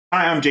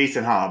Hi, I'm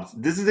Jason Hobbs.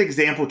 This is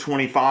example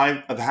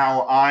 25 of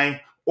how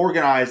I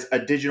organize a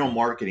digital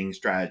marketing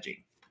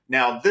strategy.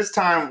 Now, this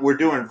time we're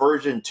doing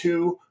version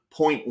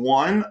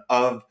 2.1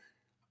 of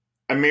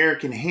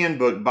American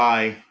Handbook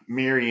by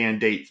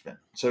Maryanne Datesman.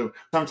 So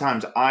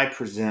sometimes I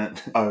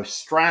present a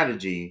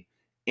strategy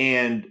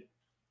and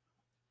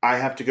I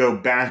have to go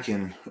back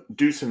and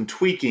do some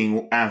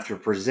tweaking after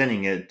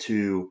presenting it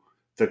to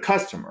the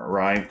customer,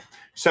 right?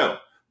 So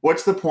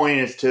what's the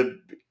point is to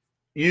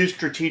use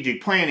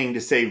strategic planning to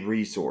save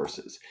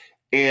resources.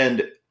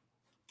 And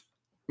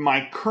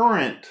my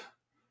current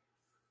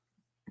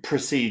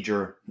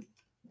procedure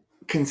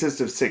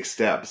consists of 6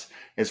 steps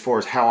as far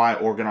as how I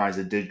organize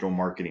a digital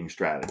marketing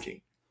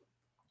strategy.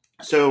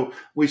 So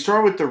we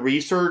start with the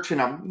research,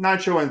 and I'm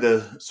not showing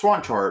the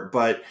SWOT chart,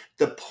 but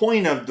the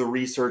point of the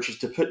research is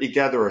to put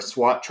together a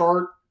SWOT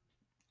chart.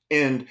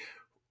 And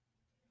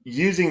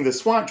using the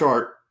SWOT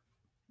chart,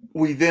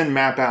 we then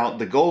map out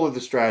the goal of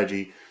the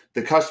strategy,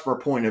 the customer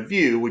point of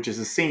view, which is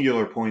a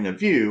singular point of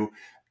view,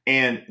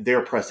 and their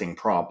pressing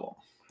problem.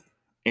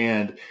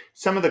 And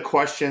some of the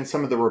questions,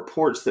 some of the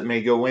reports that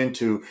may go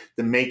into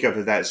the makeup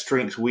of that: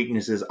 strengths,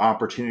 weaknesses,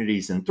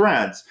 opportunities, and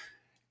threats.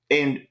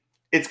 And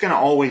it's going to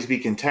always be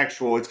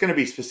contextual. It's going to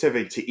be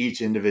specific to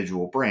each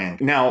individual brand.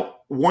 Now,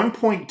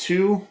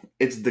 1.2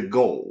 is the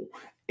goal.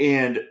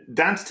 And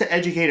that's to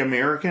educate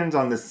Americans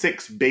on the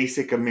 6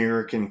 basic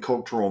American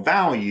cultural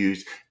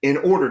values in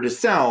order to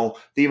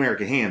sell the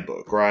American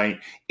Handbook, right?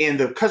 And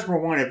the customer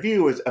point of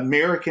view is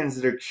Americans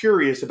that are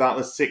curious about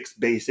the 6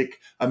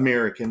 basic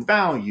American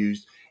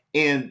values,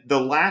 and the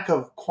lack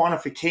of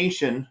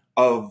quantification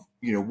of,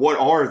 what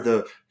are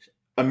the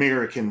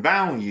American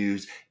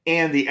values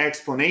and the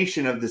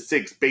explanation of the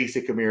 6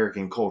 basic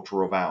American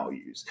cultural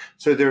values.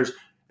 So there's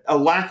a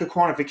lack of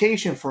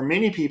quantification for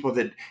many people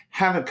that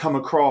haven't come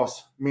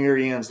across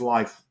Maryanne's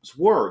life's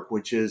work,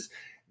 which is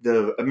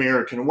the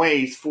American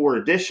Ways, 4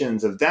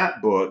 editions of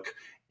that book,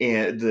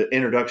 and the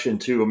Introduction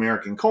to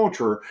American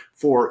Culture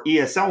for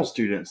ESL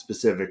students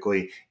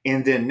specifically.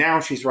 And then now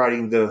she's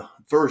writing the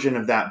version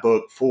of that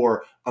book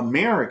for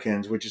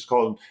Americans, which is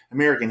called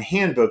American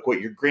Handbook,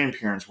 What Your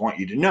Grandparents Want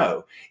You to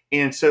Know.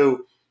 And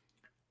so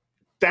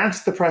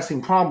that's the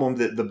pressing problem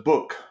that the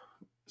book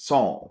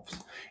solves.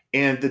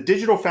 And the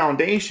digital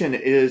foundation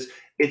it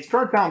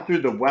starts out through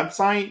the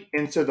website.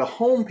 And so the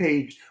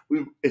homepage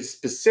is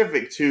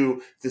specific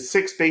to the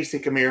 6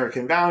 basic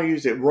American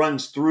values. It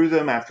runs through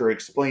them after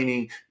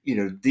explaining,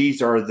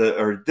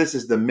 this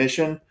is the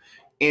mission.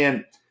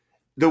 And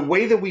the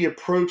way that we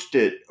approached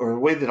it, or the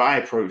way that I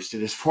approached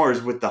it as far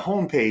as with the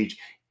homepage,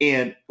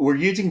 and we're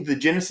using the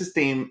Genesis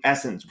Theme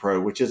Essence Pro,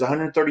 which is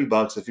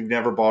 $130 if you've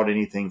never bought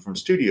anything from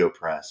Studio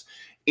Press.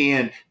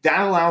 And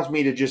that allows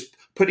me to just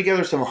put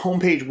together some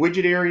homepage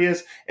widget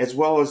areas, as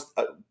well as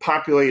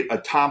populate a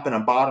top and a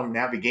bottom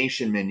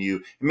navigation menu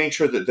and make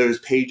sure that those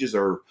pages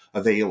are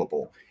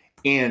available.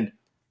 And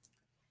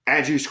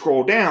as you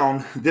scroll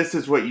down, this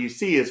is what you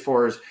see as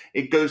far as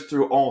it goes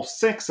through all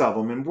 6 of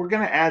them. And we're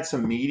going to add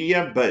some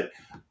media, but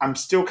I'm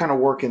still kind of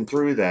working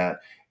through that.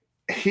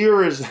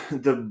 Here is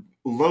the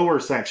lower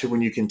section.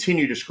 When you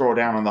continue to scroll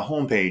down on the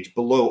homepage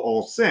below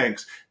all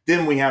 6,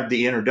 then we have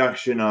the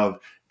introduction of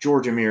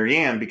George and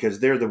Maryanne, because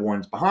they're the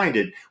ones behind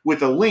it,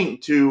 with a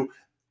link to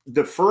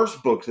the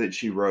first book that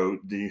she wrote,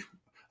 the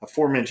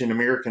aforementioned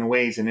American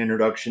Ways, an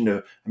Introduction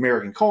to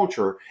American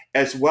Culture,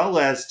 as well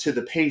as to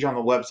the page on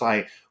the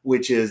website,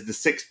 which is the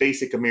 6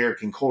 basic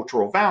American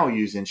cultural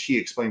values. And she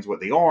explains what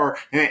they are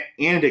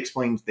and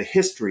explains the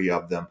history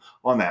of them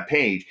on that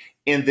page.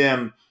 And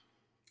then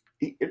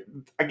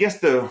I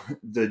guess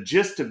the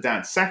gist of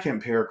that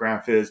second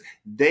paragraph is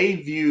they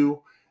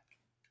view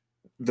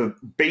the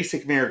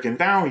basic American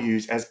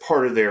values as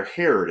part of their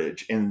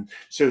heritage. And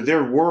so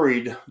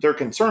they're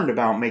concerned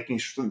about making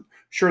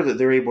sure that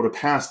they're able to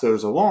pass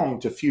those along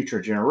to future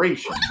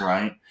generations,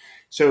 right?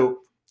 So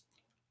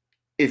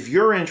if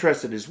you're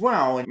interested as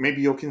well, and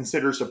maybe you'll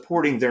consider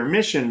supporting their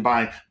mission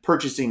by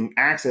purchasing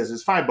access.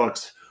 It's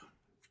 $5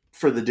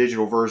 for the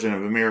digital version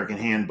of American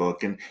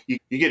Handbook. And you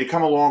get to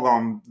come along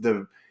on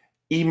the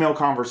email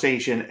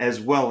conversation, as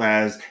well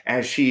as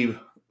she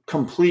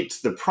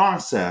completes the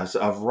process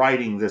of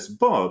writing this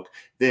book,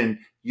 then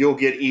you'll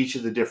get each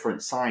of the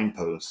different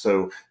signposts.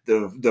 So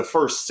the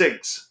first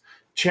 6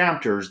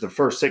 chapters, the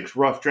first 6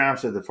 rough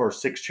drafts of the first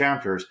 6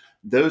 chapters,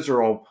 those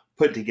are all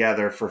put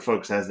together for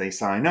folks as they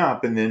sign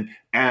up. And then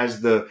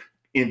as the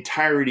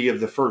entirety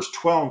of the first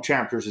 12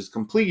 chapters is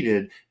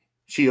completed,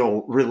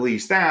 she'll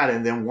release that.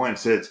 And then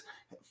once it's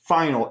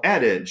final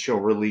edit, she'll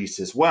release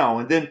as well.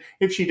 And then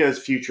if she does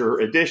future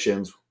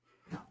editions,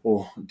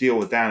 we'll deal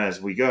with that as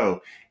we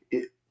go.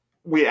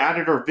 We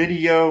added our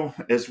video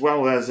as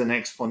well as an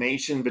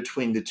explanation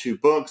between the 2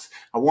 books.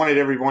 I wanted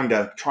everyone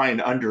to try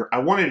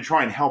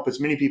and help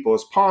as many people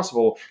as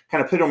possible,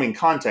 kind of put them in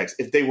context.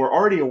 If they were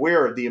already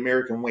aware of the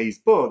American Ways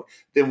book,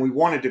 then we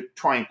wanted to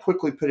try and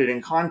quickly put it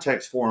in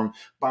context for them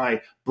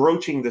by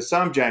broaching the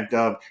subject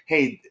of,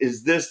 hey,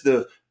 is this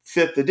the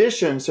 5th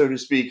edition, so to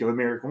speak, of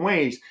American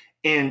Ways?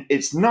 And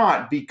it's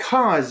not,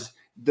 because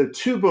the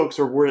two books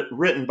are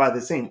written by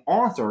the same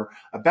author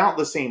about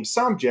the same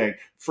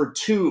subject for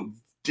two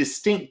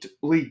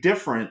distinctly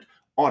different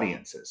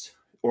audiences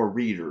or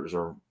readers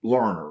or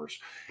learners.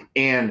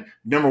 And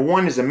number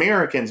one is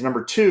Americans.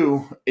 Number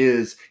two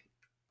is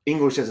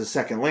English as a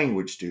second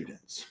language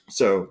students.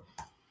 So,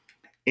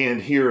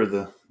 and here are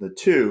the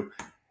two.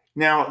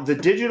 Now, the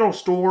digital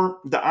store,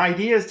 the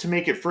idea is to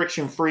make it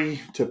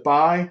friction-free to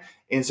buy.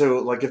 And so,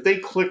 like, if they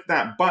click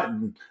that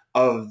button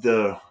of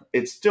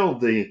it's still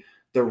the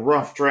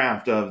rough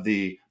draft of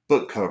the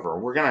book cover.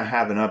 We're going to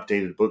have an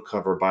updated book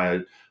cover by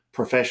a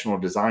professional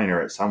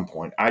designer at some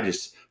point. I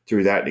just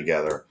threw that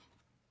together.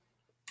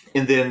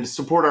 And then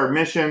support our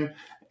mission,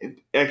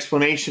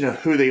 explanation of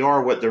who they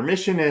are, what their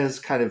mission is,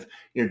 kind of,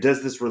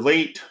 does this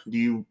relate?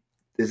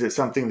 Is it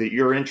something that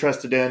you're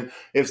interested in?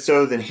 If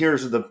so, then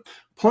here's the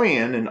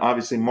plan. And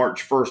obviously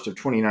March 1st of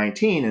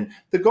 2019. And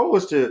the goal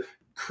is to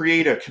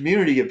create a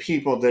community of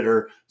people that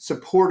are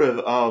supportive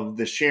of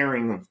the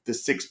sharing of the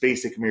 6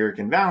 basic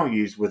American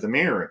values with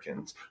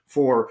Americans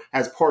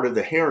as part of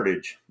the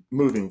heritage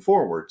moving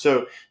forward.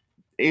 So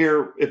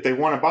here, if they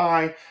want to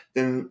buy,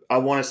 then I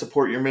want to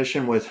support your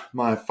mission with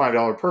my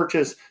 $5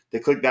 purchase. They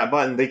click that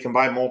button, they can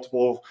buy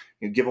multiple,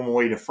 give them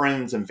away to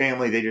friends and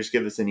family. They just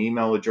give us an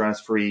email address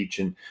for each,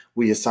 and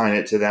we assign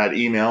it to that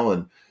email,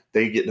 and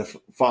they get to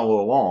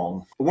follow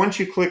along. Once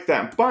you click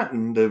that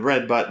button, the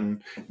red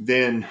button,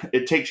 then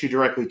it takes you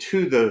directly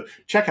to the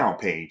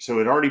checkout page. So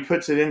it already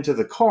puts it into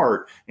the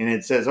cart, and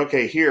it says,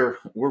 okay, here,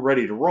 we're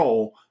ready to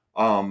roll.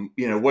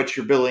 What's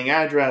your billing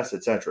address,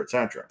 et cetera, et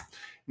cetera.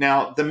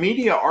 Now, the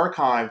media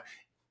archive,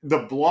 the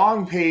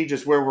blog page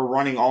is where we're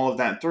running all of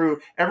that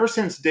through. Ever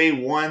since day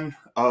one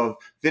of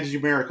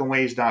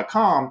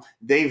VintageAmericanWays.com,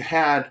 they've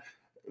had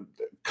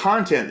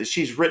content that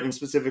she's written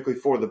specifically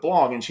for the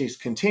blog, and she's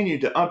continued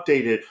to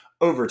update it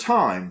over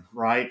time,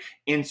 right?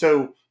 And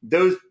so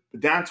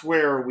that's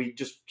where we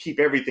just keep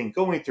everything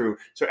going through.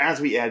 So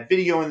as we add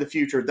video in the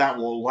future, that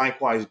will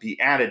likewise be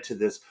added to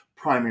this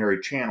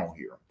primary channel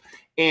here.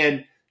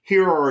 And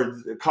here are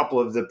a couple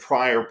of the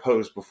prior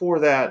posts before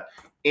that.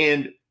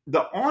 And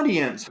the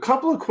audience, a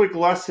couple of quick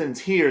lessons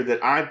here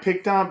that I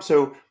picked up.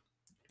 So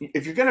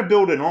if you're going to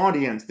build an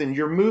audience, then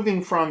you're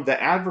moving from the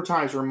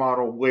advertiser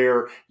model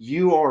where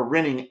you are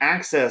renting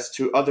access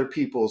to other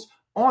people's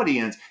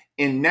audience,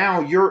 and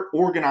now you're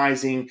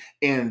organizing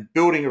and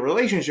building a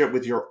relationship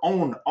with your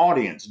own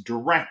audience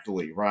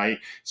directly, right?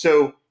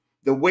 So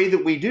the way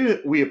that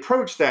we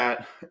approach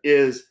that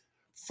is,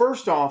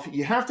 first off,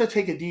 you have to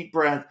take a deep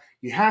breath.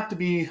 You have to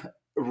be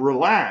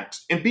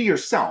relaxed and be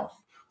yourself,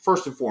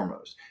 first and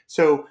foremost.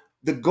 So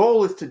the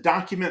goal is to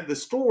document the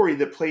story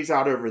that plays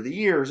out over the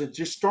years and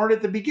just start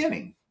at the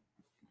beginning.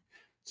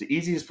 It's the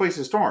easiest place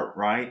to start,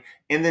 right?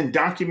 And then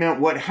document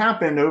what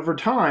happened over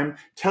time,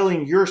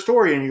 telling your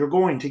story, and you're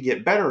going to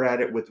get better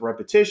at it with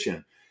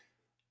repetition.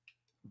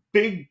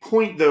 Big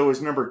point, though,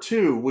 is number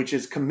 2, which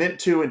is commit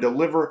to and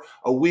deliver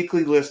a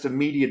weekly list of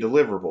media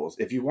deliverables.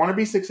 If you want to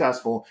be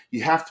successful,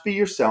 you have to be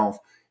yourself.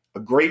 A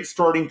great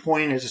starting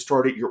point is to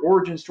start at your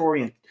origin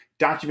story and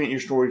document your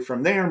story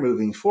from there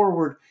moving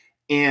forward.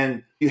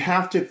 And you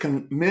have to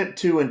commit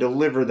to and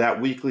deliver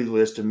that weekly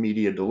list of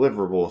media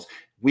deliverables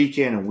week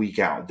in and week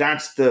out.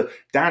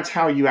 That's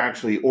how you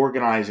actually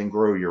organize and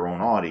grow your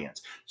own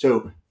audience.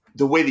 So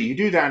the way that you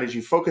do that is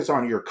you focus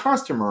on your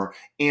customer,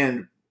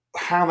 and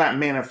how that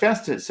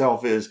manifests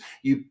itself is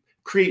you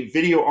create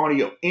video,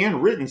 audio,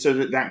 and written so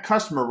that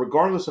customer,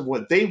 regardless of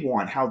what they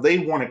want, how they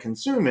want to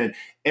consume it,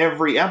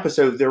 every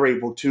episode they're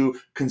able to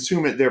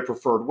consume it their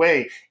preferred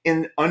way,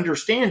 and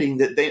understanding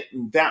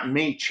that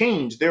may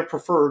change. Their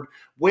preferred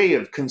way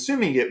of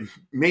consuming it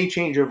may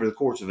change over the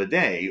course of a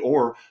day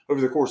or over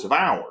the course of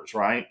hours,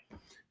 right?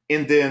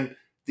 And then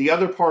the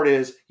other part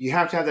is you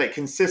have to have that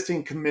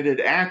consistent, committed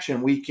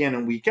action week in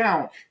and week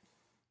out.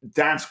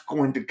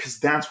 Because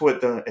that's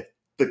what if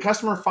the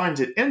customer finds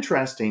it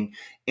interesting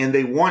and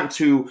they want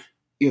to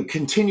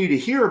continue to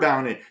hear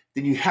about it,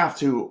 then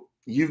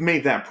you've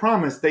made that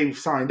promise, they've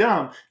signed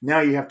up, now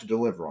you have to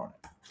deliver on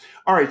it.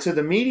 All right, so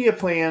the media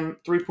plan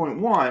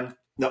 3.1,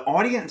 the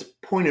audience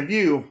point of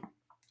view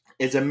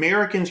is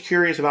Americans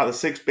curious about the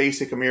 6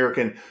 basic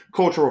American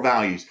cultural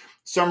values.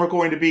 Some are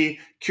going to be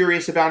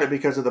curious about it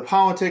because of the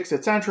politics,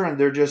 etc., and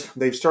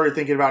they've started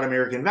thinking about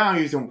American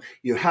values and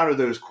how do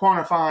those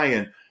quantify,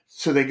 and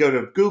so they go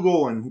to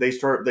Google and they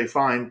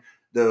find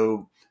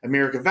the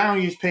American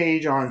Values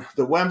page on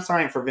the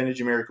website for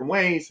Vintage American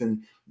Ways,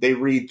 and they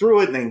read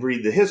through it and they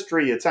read the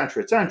history, et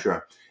cetera, et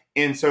cetera.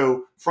 And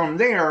so from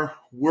there,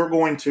 we're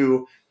going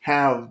to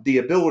have the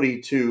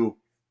ability to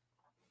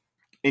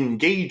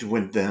engage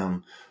with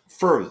them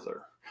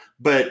further.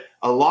 But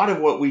a lot of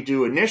what we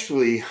do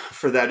initially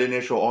for that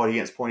initial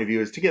audience point of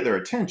view is to get their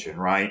attention,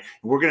 right?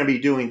 We're going to be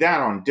doing that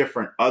on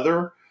different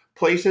other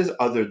places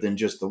other than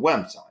just the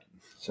website.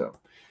 So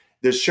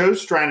the show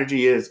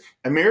strategy is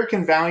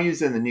American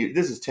Values in the New.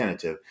 This is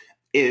tentative.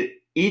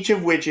 Each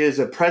of which is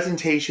a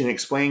presentation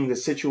explaining the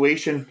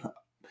situation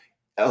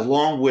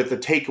along with a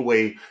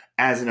takeaway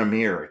as an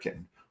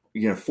American,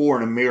 for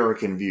an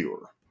American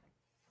viewer.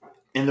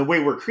 And the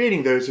way we're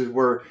creating those is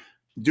we're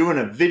doing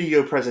a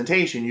video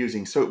presentation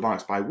using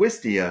Soapbox by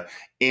Wistia,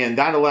 and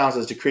that allows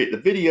us to create the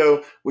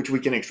video, which we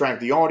can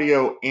extract the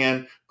audio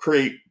and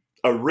create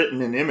a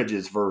written and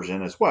images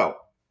version as well.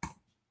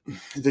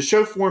 The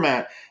show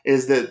format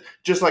is that,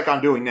 just like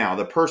I'm doing now,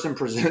 the person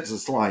presents a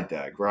slide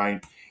deck,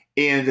 right?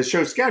 And the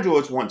show schedule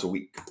is once a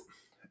week.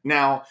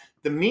 Now,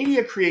 the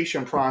media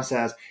creation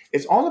process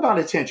is all about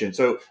attention.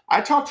 So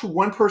I talk to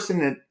one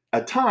person at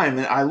a time,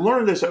 and I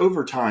learned this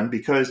over time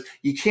because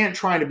you can't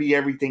try to be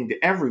everything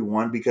to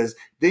everyone, because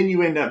then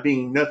you end up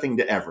being nothing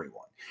to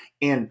everyone.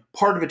 And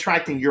part of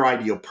attracting your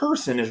ideal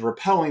person is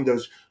repelling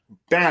those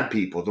bad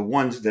people, the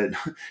ones that,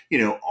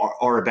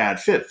 are a bad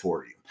fit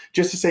for you,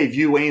 just to save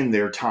you and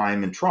their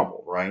time and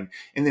trouble, right?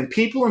 And then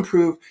people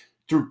improve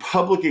through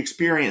public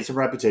experience and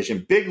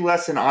repetition. Big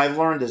lesson I've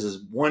learned. This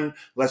is one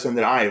lesson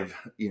that I've,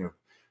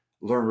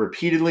 learned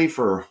repeatedly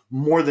for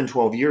more than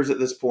 12 years at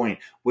this point,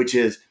 which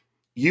is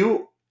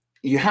you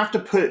have to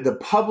put the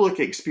public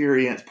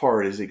experience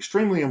part is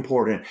extremely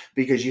important,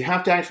 because you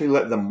have to actually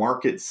let the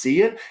market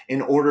see it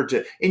in order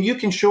to, and you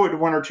can show it to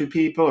one or two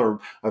people or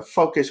a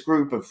focus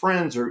group of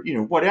friends or,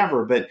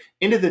 whatever. But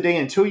end of the day,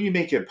 until you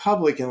make it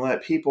public and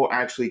let people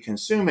actually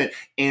consume it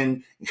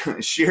and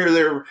share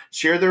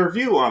their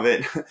view of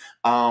it,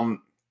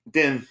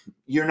 then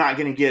you're not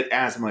going to get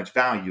as much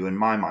value, in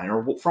my mind,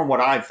 or from what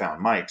I've found,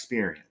 my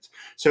experience.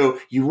 So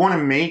you want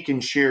to make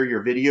and share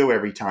your video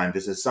every time.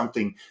 This is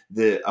something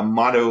that a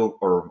motto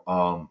or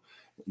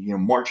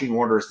marching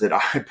orders that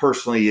I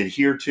personally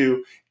adhere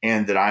to,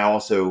 and that I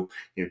also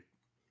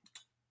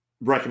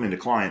recommend to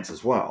clients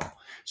as well.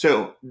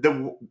 So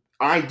the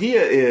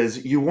idea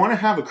is you want to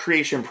have a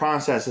creation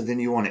process, and then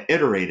you want to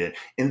iterate it.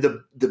 And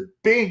the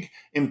big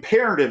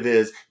imperative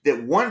is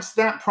that once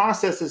that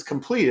process is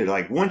completed,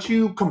 like once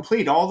you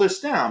complete all the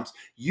steps,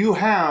 you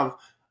have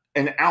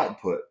an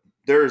output.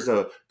 There's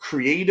a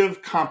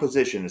creative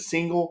composition, a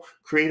single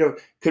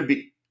creative, could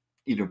be,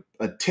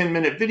 a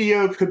 10-minute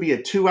video, could be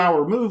a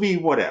 2-hour movie,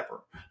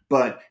 whatever.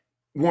 But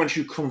once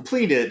you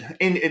complete it,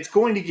 and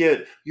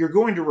you're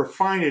going to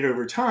refine it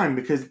over time,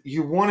 because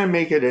you want to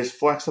make it as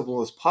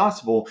flexible as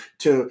possible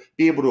to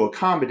be able to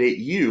accommodate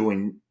you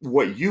and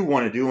what you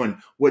want to do and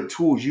what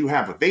tools you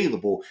have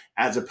available,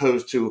 as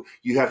opposed to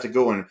you have to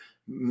go and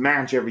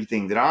match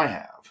everything that I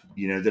have,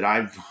 that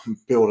I've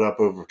built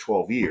up over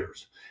 12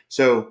 years.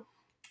 So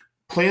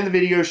plan the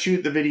video,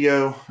 shoot the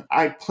video.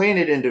 I plan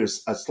it into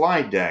a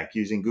slide deck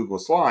using Google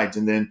Slides,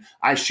 and then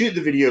I shoot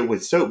the video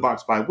with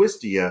Soapbox by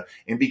Wistia.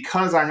 And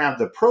because I have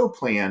the pro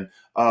plan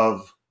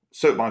of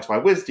Soapbox by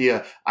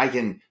Wistia, I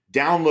can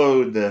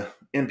download the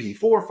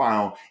MP4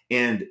 file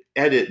and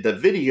edit the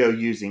video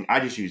I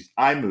just use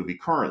iMovie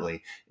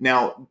currently.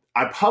 Now,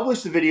 I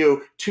publish the video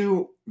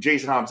to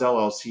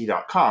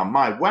jasonhobbsllc.com,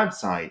 my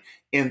website,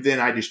 and then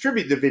I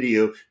distribute the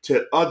video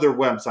to other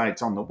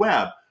websites on the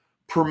web,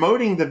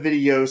 promoting the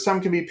video.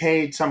 Some can be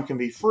paid, some can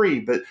be free,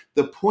 but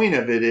the point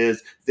of it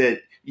is that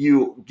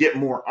you get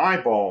more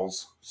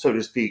eyeballs, so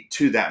to speak,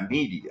 to that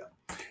media.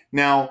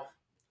 Now,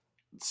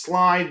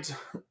 slides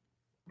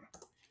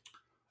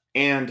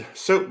and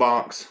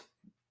Soapbox,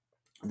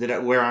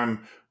 where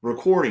I'm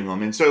recording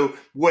them. And so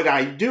what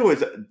I do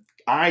is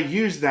I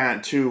use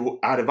that to,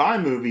 out of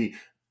iMovie,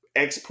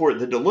 export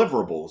the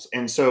deliverables.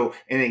 And so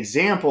an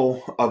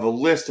example of a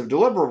list of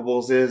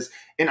deliverables is,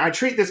 and I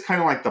treat this kind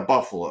of like the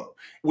buffalo.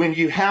 When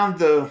you have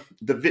the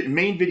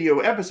main video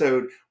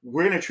episode,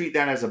 we're going to treat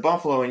that as a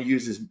buffalo and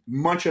use as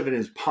much of it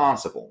as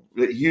possible.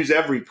 Use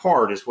every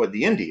part is what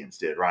the Indians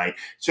did, right?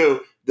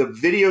 So the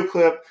video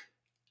clip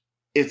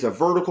is a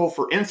vertical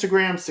for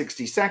Instagram,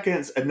 60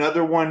 seconds,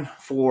 another one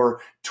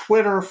for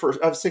Twitter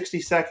of 60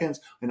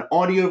 seconds, an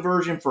audio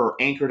version for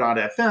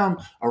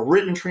anchor.fm, a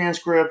written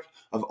transcript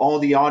of all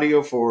the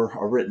audio for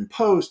a written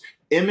post,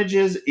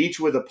 images, each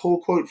with a pull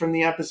quote from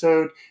the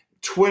episode,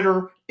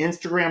 Twitter,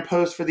 Instagram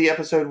post for the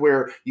episode,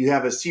 where you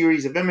have a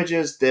series of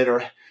images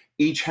that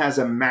each has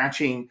a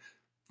matching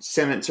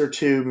sentence or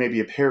two, maybe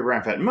a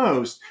paragraph at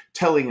most,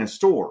 telling a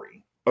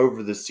story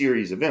over the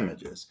series of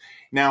images.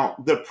 Now,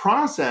 the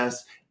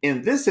process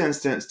in this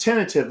instance,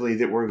 tentatively,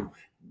 that we're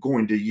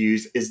going to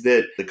use is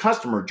that the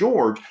customer,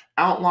 George,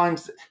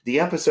 outlines the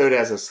episode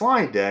as a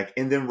slide deck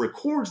and then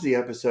records the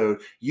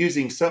episode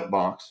using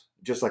Soapbox,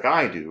 just like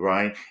I do,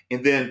 right?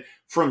 And then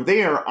from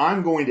there,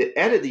 I'm going to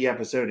edit the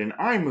episode in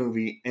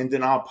iMovie, and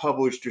then I'll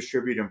publish,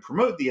 distribute, and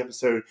promote the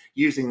episode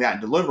using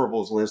that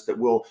deliverables list that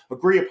we'll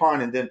agree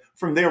upon. And then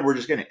from there, we're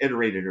just going to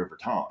iterate it over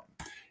time.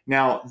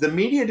 Now, the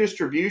media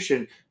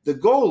distribution, the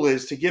goal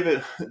is to give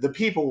it the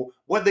people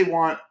what they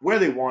want, where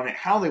they want it,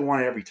 how they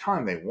want it, every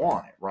time they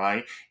want it,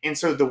 right? And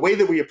so the way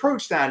that we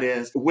approach that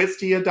is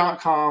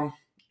Wistia.com,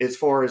 as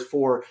far as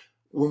for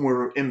when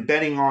we're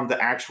embedding on the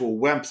actual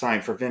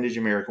website for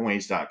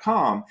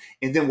VintageAmericanWays.com,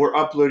 and then we're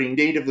uploading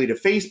natively to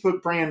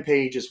Facebook brand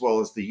page as well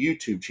as the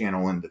YouTube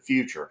channel in the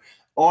future.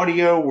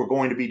 Audio, we're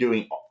going to be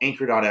doing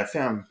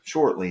anchor.fm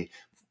shortly.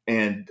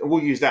 And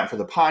we'll use that for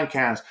the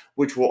podcast,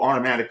 which will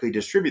automatically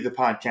distribute the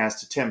podcast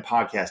to 10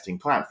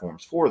 podcasting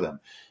platforms for them.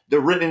 The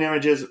written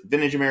images,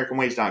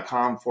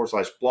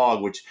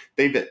 vintageamericanways.com/blog, which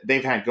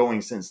they've had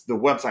going since the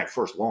website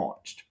first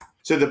launched.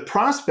 So the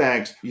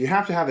prospects, you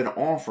have to have an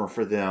offer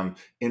for them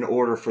in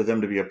order for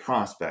them to be a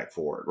prospect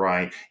for it,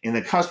 right? In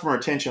the customer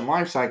attention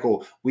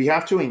lifecycle, we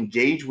have to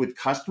engage with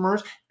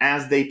customers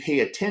as they pay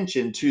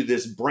attention to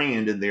this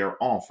brand and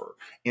their offer.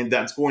 And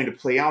that's going to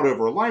play out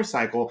over a life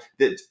cycle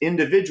that's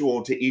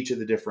individual to each of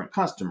the different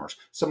customers.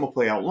 Some will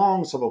play out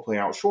long, some will play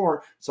out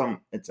short, some,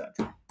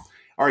 etc.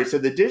 All right, so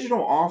the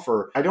digital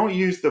offer, I don't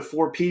use the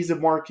 4 Ps of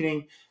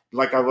marketing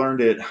like I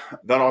learned at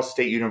Valdosta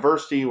State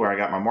University where I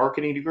got my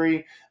marketing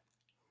degree.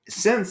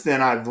 Since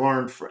then, I've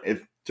learned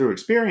through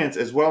experience,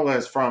 as well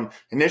as from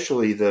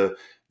initially the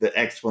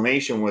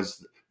explanation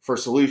was for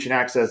solution,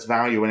 access,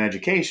 value, and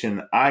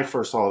education. I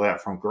first saw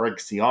that from Greg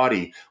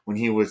Ciotti when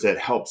he was at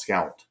Help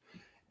Scout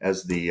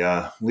as the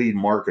lead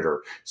marketer.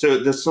 So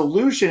the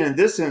solution in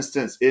this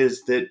instance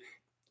is that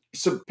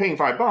paying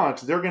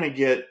 $5, they're going to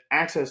get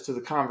access to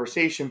the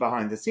conversation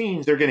behind the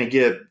scenes. They're going to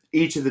get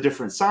each of the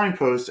different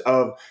signposts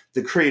of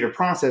the creative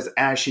process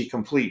as she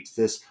completes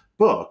this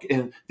book.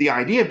 And the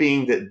idea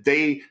being that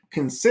they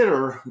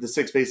consider the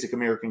 6 basic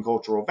American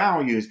cultural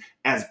values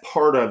as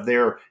part of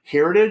their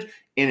heritage,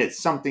 and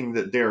it's something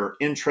that they're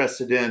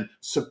interested in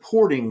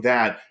supporting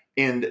that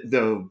in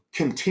the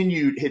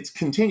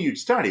continued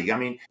study. I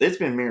mean, it's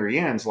been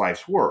Maryanne's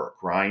life's work,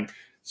 right?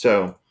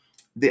 So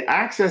the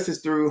access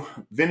is through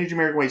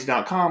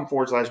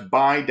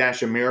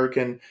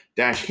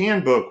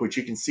vintageamericanways.com/buy-American-handbook, which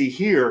you can see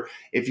here.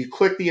 If you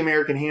click the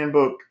American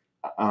Handbook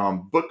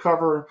book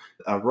cover,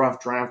 a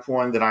rough draft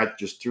one that I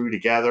just threw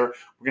together,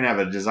 we're going to have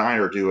a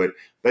designer do it.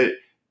 But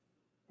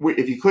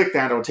if you click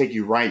that, it'll take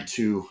you right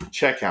to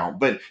checkout.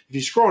 But if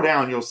you scroll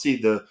down, you'll see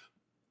the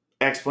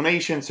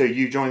explanation. So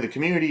you join the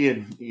community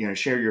and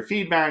share your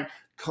feedback,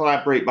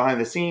 collaborate behind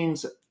the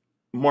scenes.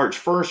 March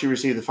 1st, you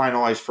receive the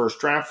finalized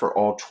first draft for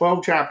all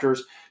 12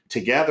 chapters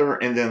together.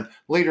 And then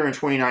later in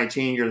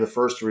 2019, you're the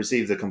first to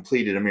receive the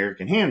completed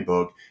American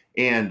Handbook,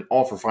 and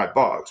all for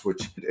 $5,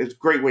 which is a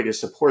great way to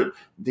support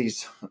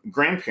these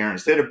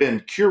grandparents that have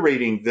been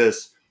curating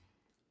this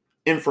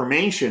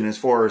information as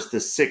far as the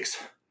 6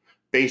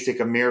 basic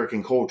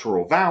American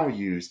cultural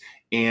values,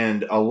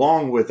 and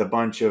along with a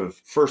bunch of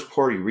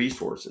first-party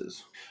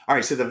resources. All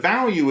right, so the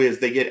value is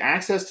they get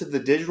access to the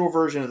digital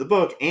version of the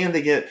book, and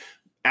they get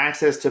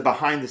access to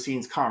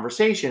behind-the-scenes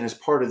conversation as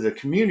part of the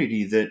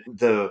community that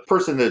the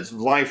person that's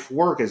life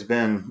work has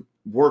been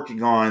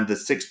working on the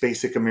 6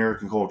 basic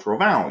American cultural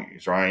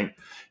values, right?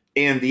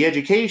 And the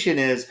education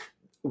is,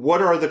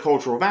 what are the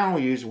cultural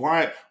values?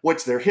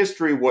 What's their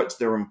history? What's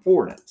their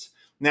importance?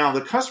 Now, the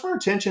customer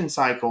attention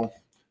cycle,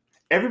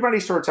 everybody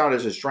starts out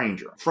as a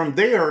stranger. From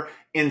there,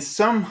 in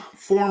some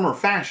form or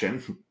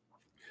fashion,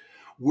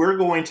 we're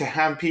going to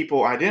have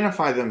people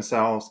identify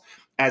themselves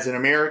as an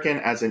American,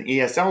 as an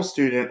ESL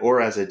student,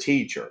 or as a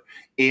teacher.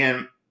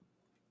 And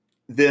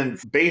then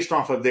based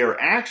off of their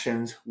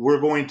actions, we're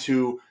going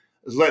to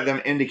let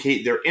them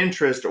indicate their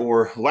interest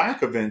or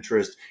lack of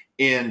interest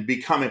in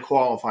becoming a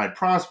qualified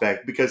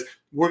prospect, because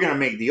we're going to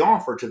make the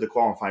offer to the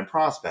qualified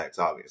prospects,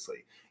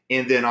 obviously.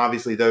 And then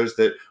obviously those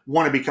that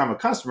want to become a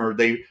customer,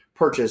 they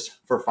purchase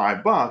for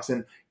 $5,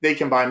 and they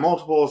can buy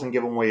multiples and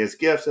give them away as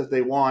gifts if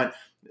they want,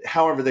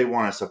 however they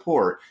want to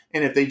support.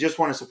 And if they just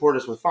want to support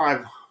us with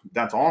 $5,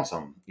 that's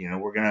awesome.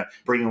 We're going to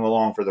bring them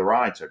along for the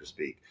ride, so to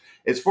speak.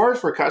 As far as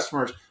for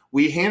customers,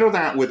 we handle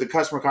that with the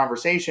customer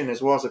conversation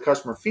as well as the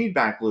customer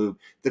feedback loop.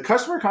 The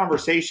customer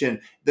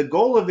conversation, the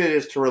goal of it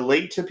is to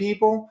relate to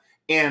people.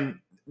 And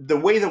the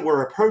way that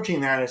we're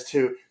approaching that is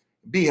to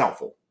be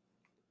helpful.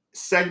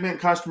 Segment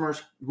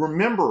customers.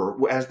 Remember,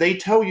 as they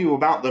tell you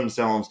about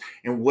themselves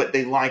and what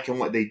they like and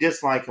what they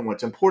dislike and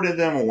what's important to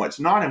them and what's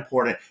not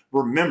important,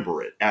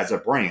 remember it as a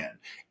brand.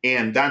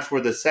 And that's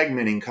where the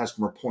segmenting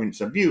customer points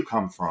of view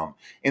come from.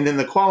 And then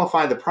the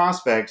qualify the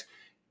prospects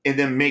and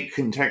then make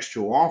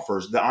contextual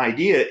offers. The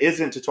idea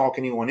isn't to talk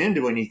anyone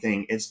into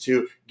anything. It's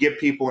to give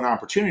people an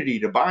opportunity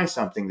to buy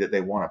something that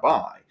they want to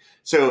buy.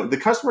 So the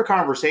customer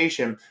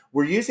conversation,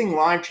 we're using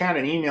live chat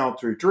and email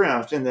through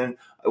Drift, and then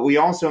we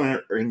also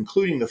are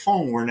including the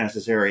phone where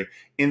necessary.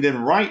 And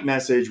then Write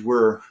Message,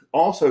 we're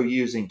also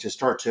using to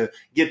start to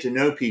get to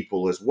know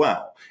people as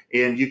well.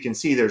 And you can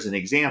see there's an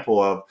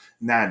example of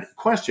that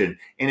question.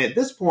 And at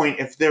this point,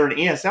 if they're an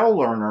ESL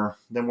learner,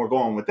 then we're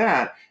going with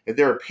that. If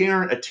they're a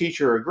parent, a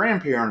teacher, or a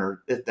grandparent,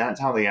 or if that's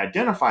how they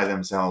identify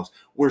themselves,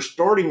 we're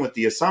starting with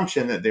the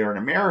assumption that they're an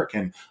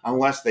American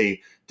unless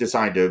they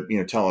decide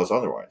to tell us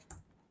otherwise.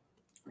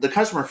 The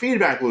customer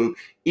feedback loop,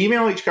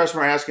 email each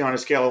customer asking on a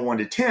scale of 1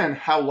 to 10,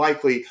 how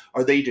likely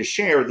are they to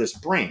share this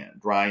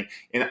brand, right?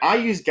 And I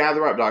use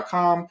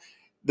gatherup.com.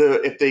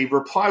 If they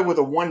reply with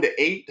a 1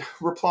 to 8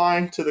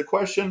 reply to the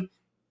question,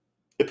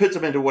 it puts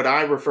them into what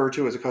I refer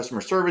to as a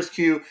customer service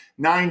queue.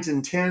 9s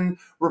and 10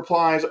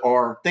 replies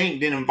are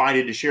thanked and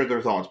invited to share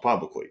their thoughts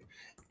publicly,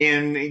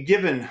 and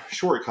given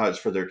shortcuts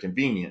for their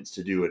convenience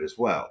to do it as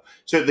well.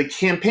 So the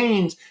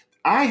campaigns,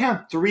 I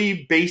have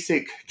three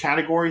basic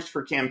categories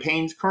for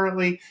campaigns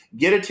currently: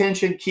 get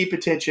attention, keep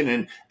attention,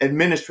 and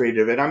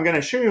administrative. And I'm going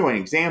to show you an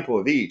example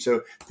of each.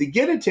 So the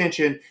get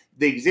attention,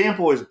 the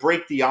example is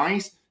break the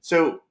ice.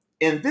 So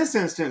in this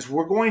instance,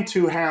 we're going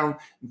to have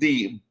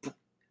the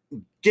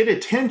get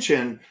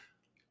attention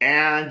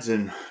ads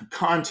and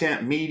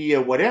content,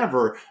 media,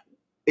 whatever.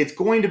 It's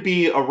going to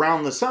be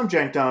around the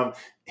subject of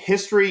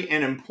history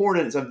and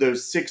importance of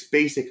those 6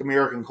 basic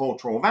American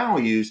cultural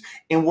values.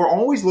 And we're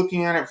always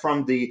looking at it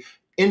from the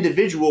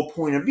individual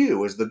point of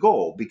view as the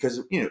goal,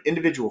 because,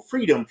 individual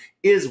freedom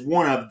is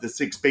one of the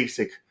 6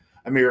 basic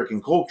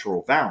American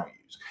cultural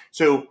values.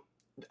 So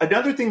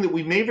another thing that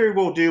we may very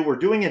well do, we're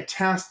doing a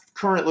test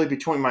currently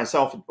between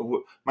myself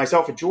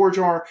and George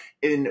are,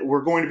 and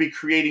we're going to be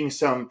creating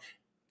some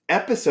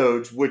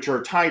episodes which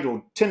are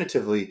titled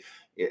tentatively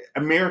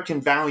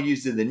American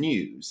Values in the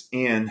News.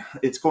 And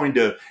it's going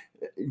to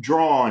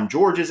draw on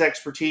George's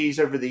expertise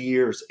over the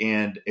years,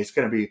 and it's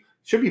going to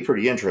should be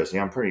pretty interesting.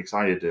 I'm pretty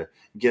excited to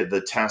get the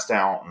test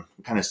out and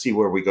kind of see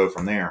where we go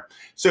from there.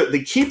 So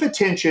the keep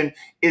attention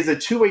is a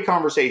two-way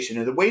conversation,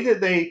 and the way that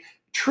they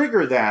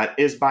trigger that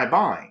is by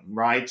buying,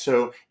 right?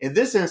 So in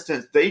this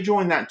instance, they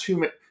join that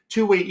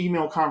two-way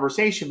email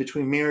conversation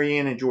between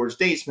Maryanne and George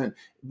Datesman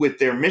with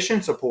their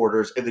mission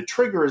supporters, and the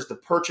trigger is to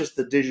purchase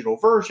the digital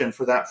version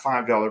for that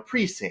 $5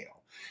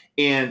 pre-sale.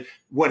 And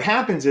what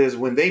happens is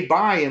when they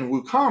buy in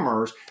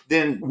WooCommerce,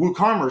 then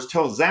WooCommerce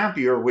tells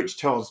Zapier, which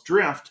tells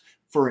Drift,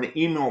 for an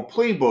email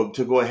playbook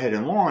to go ahead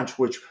and launch,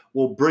 which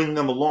will bring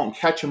them along,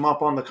 catch them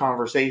up on the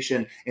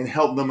conversation, and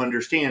help them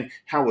understand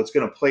how it's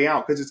going to play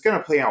out, because it's going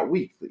to play out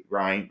weekly,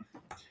 right?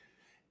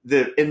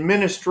 The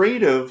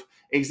administrative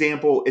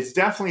example is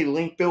definitely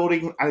link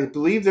building. I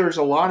believe there's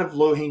a lot of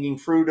low-hanging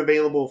fruit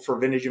available for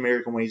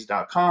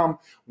VintageAmericanWays.com,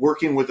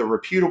 working with a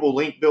reputable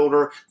link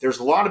builder. There's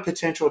a lot of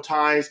potential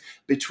ties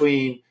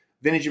between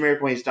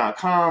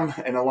VintageAmericanWays.com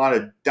and a lot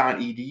of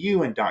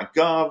 .edu and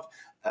 .gov.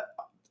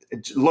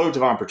 Loads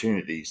of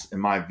opportunities in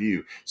my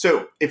view.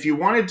 So if you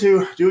wanted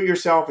to do it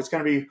yourself, it's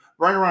going to be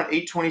right around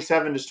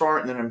 $827 to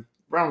start, and then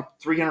around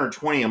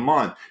 $320 a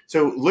month.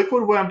 So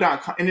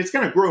liquidweb.com, and it's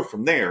going to grow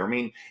from there. I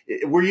mean,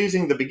 we're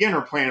using the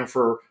beginner plan of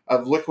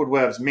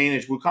LiquidWeb's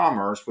managed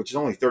WooCommerce, which is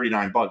only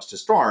 $39 to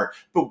start,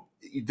 but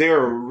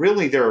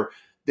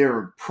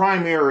their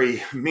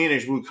primary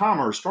managed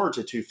WooCommerce starts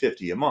at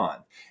 $250 a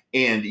month.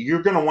 And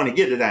you're going to want to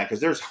get to that because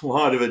there's a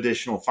lot of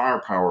additional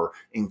firepower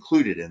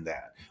included in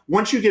that.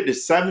 Once you get to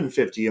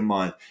 $750 a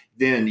month,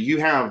 then you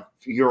have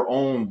your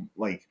own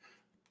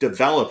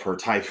developer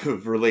type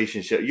of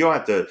relationship. You'll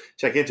have to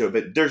check into it,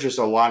 but there's just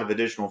a lot of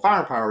additional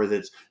firepower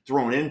that's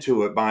thrown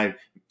into it by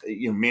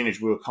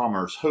managed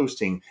WooCommerce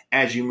hosting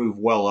as you move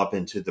well up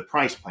into the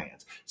price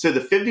plans. So the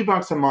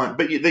 $50 a month,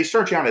 but they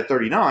start you out at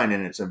 $39,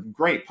 and it's a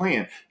great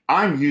plan.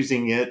 I'm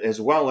using it as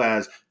well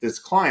as this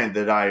client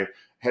that I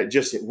had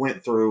just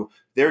went through.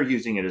 They're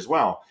using it as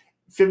well.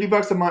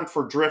 $50 a month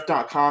for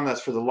drift.com.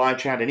 That's for the live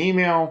chat and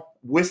email.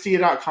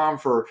 Wistia.com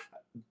for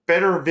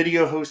better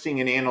video hosting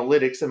and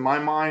analytics. In my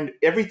mind,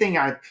 everything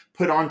I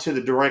put onto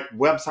the direct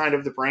website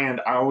of the brand,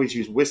 I always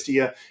use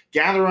Wistia.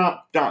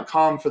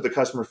 GatherUp.com for the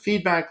customer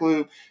feedback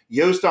loop.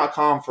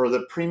 Yoast.com for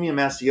the premium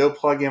SEO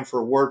plugin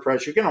for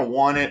WordPress. You're going to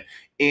want it.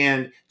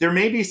 And there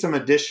may be some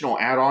additional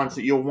add-ons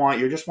that you'll want.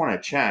 You just want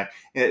to check.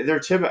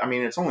 It's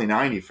only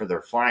 $90 for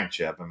their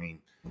flagship.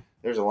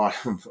 There's a lot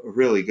of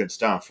really good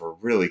stuff for a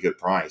really good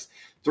price.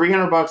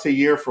 $300 a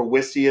year for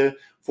Wistia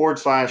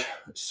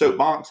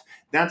 /soapbox.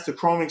 That's the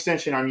Chrome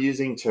extension I'm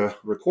using to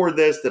record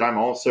this, that I'm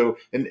also,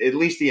 and at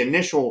least the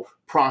initial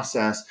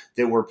process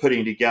that we're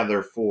putting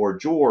together for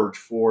George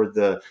for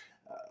the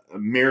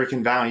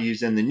American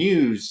Values in the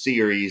News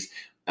series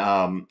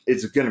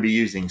is going to be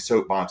using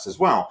Soapbox as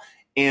well.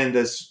 And the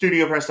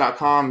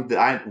StudioPress.com,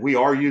 we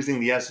are using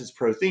the Essence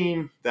Pro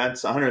theme.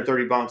 That's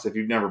 $130 if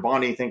you've never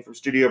bought anything from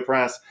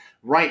StudioPress.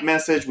 Right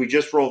Message, we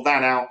just rolled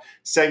that out.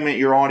 Segment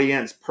your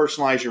audience,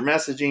 personalize your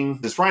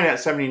messaging. It's right at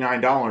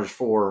 $79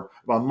 for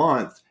a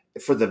month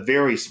for the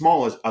very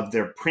smallest of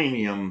their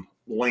premium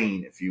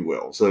lane, if you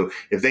will. So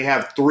if they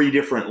have 3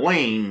 different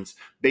lanes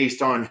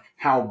based on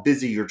how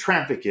busy your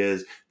traffic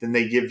is, then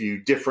they give you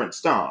different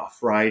stuff,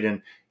 right?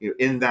 And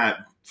in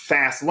that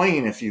fast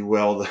lane, if you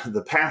will,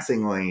 the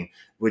passing lane,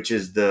 which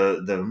is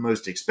the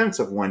most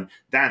expensive one,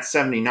 that's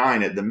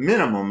 $79 at the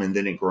minimum, and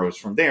then it grows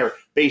from there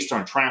based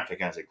on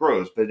traffic as it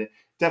grows. But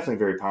definitely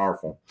very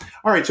powerful.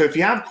 All right, so if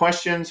you have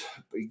questions,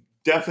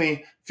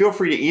 definitely feel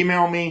free to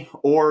email me,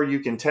 or you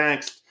can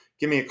text,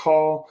 give me a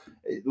call,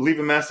 leave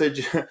a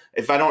message.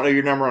 If I don't know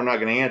your number, I'm not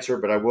going to answer,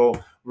 but I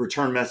will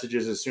return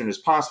messages as soon as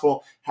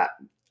possible.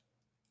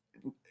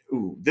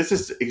 This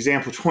is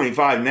example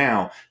 25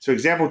 now. So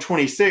example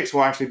 26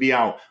 will actually be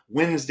out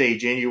Wednesday,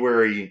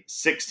 January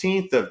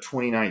 16th of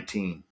 2019.